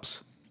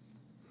helps.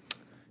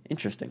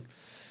 Interesting.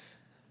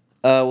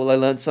 Well, I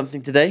learned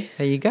something today.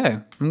 There you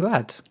go. I'm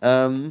glad.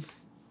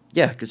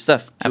 Yeah, good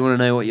stuff. Do you want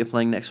to know what you're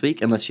playing next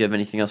week? Unless you have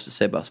anything else to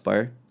say about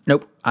Spyro.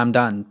 Nope, I'm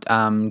done.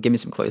 Give me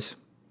some clues.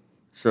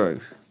 So,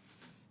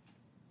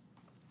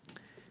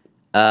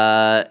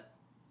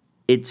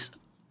 it's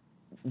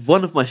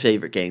one of my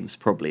favorite games,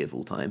 probably of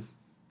all time.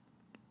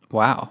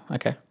 Wow.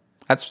 Okay,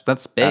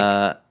 that's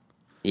big.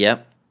 Yeah.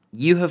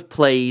 You have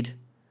played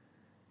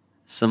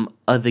some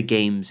other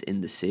games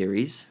in the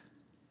series,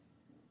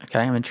 Okay,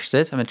 I'm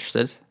interested.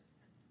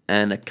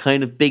 and a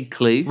kind of big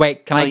clue.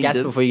 Wait, can I kind guess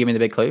of- before you give me the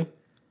big clue?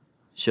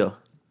 Sure.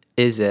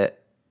 Is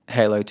it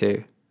Halo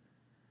 2?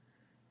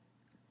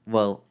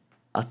 Well,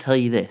 I'll tell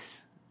you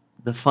this.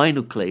 The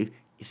final clue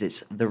is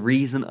it's the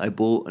reason I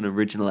bought an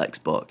original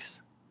Xbox.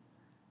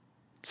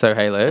 So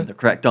Halo. The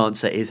correct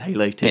answer is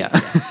Halo 2. Yeah.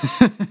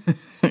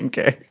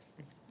 Okay.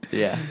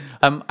 Yeah.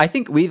 I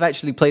think we've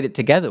actually played it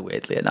together.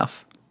 Weirdly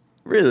enough,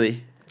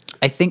 Really?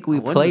 I think we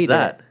When was played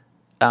that?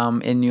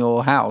 it in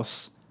your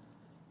house.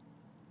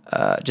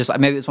 Just like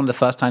maybe it's one of the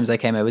first times they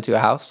came over to your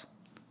house.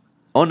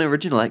 On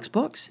original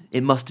Xbox?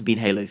 It must have been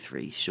Halo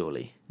 3,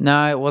 surely.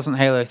 No, it wasn't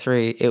Halo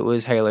 3. It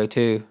was Halo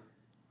 2.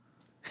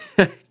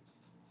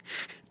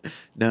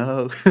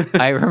 No.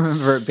 I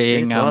remember it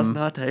being. It was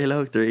not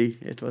Halo 3.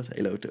 It was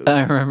Halo 2.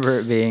 I remember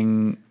it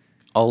being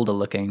older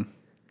looking.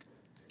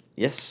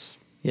 Yes.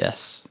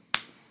 Yes.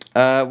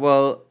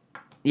 Well,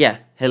 yeah,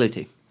 Halo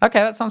 2. Okay,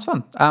 that sounds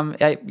fun.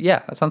 Yeah,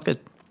 that sounds good.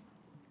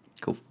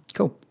 Cool.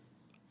 Cool.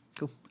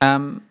 Cool.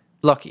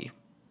 Lucky.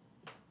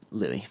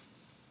 Louis.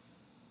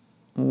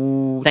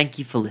 Ooh, Thank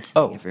you for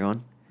listening, Oh.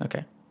 everyone.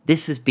 okay.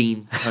 This has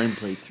been Time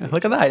Played Through.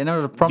 Look at that. I didn't know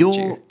how to prompt Your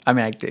you. I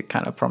mean, I did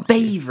kind of prompt you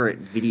Favorite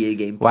video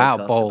game Wow,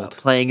 podcast bold. about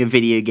playing a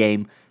video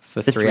game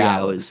for 3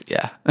 hours.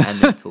 Yeah. and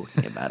then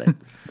talking about it.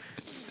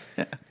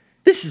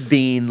 This has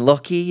been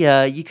Lockie.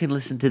 You can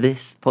listen to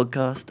this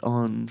podcast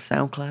on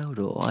SoundCloud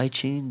or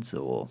iTunes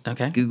or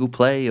Okay. Google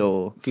Play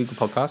or Google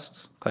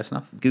Podcasts. Close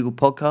enough. Google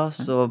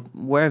Podcasts or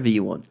wherever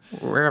you want.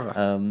 Wherever.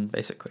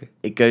 Basically.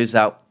 It goes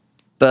out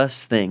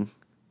first thing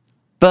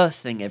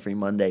every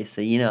Monday.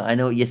 So, I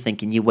know what you're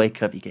thinking. You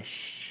wake up, you go,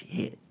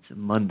 shit, it's a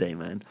Monday,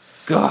 man.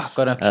 God,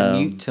 got to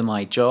commute to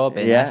my job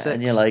in Yeah, Essex.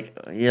 and you're like,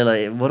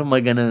 what am I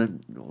gonna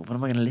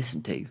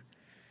listen to?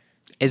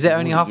 Is it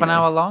only Well, half an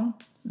hour long?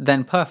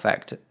 Then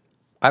perfect.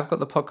 I've got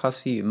the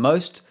podcast for you.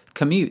 Most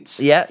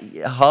commutes. Yeah,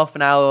 half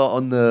an hour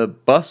on the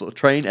bus or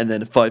train, and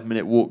then a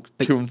 5-minute walk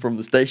to and from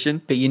the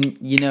station. But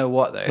you know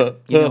what though?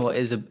 You know what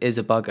is a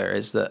bugger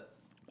is that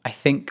I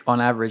think on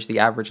average the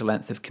average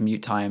length of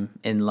commute time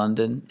in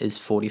London is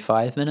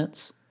 45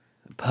 minutes.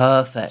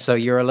 Perfect. So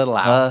you're a little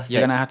out. Perfect.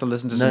 You're gonna have to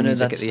listen to No, some no,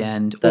 music at the that's-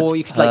 end, that's or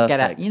you could like get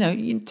out. perfect.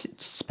 You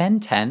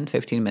spend 10,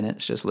 15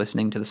 minutes just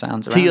listening to the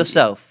sounds around to you.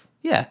 yourself.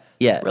 Yeah.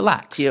 Yeah.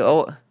 Relax. To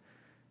your-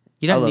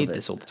 You don't love need it.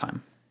 this all the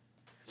time.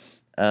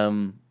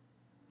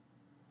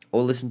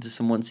 or listen to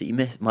some ones that you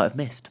might have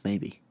missed,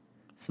 maybe.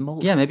 Some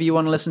old Yeah, maybe you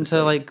want to listen to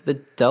episodes. like the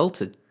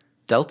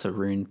Delta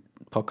Rune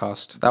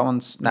podcast. That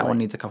one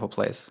needs a couple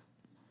plays.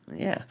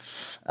 Yeah.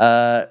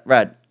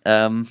 Rad.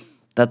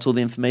 That's all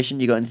the information.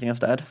 You got anything else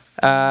to add?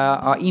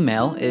 Our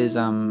email is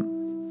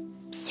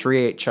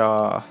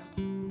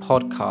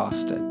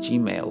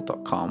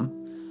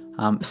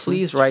 3hrpodcast@gmail.com.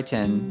 Please write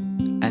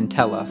in and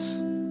tell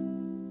us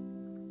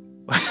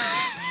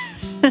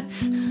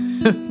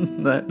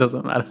That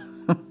doesn't matter.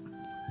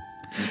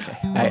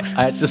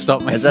 I had to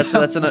stop myself.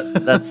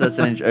 That's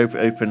an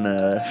open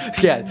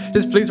yeah,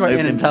 just please write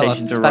in and tell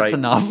us. invitation to That's write.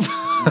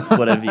 enough.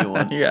 whatever you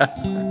want. Yeah.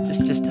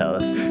 Just tell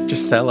us.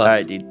 Just tell us. All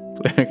right, dude.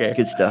 Okay.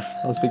 Good stuff.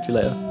 I'll speak to you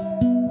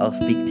later. I'll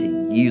speak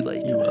to you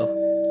later. You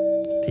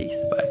will. Peace.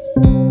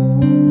 Bye.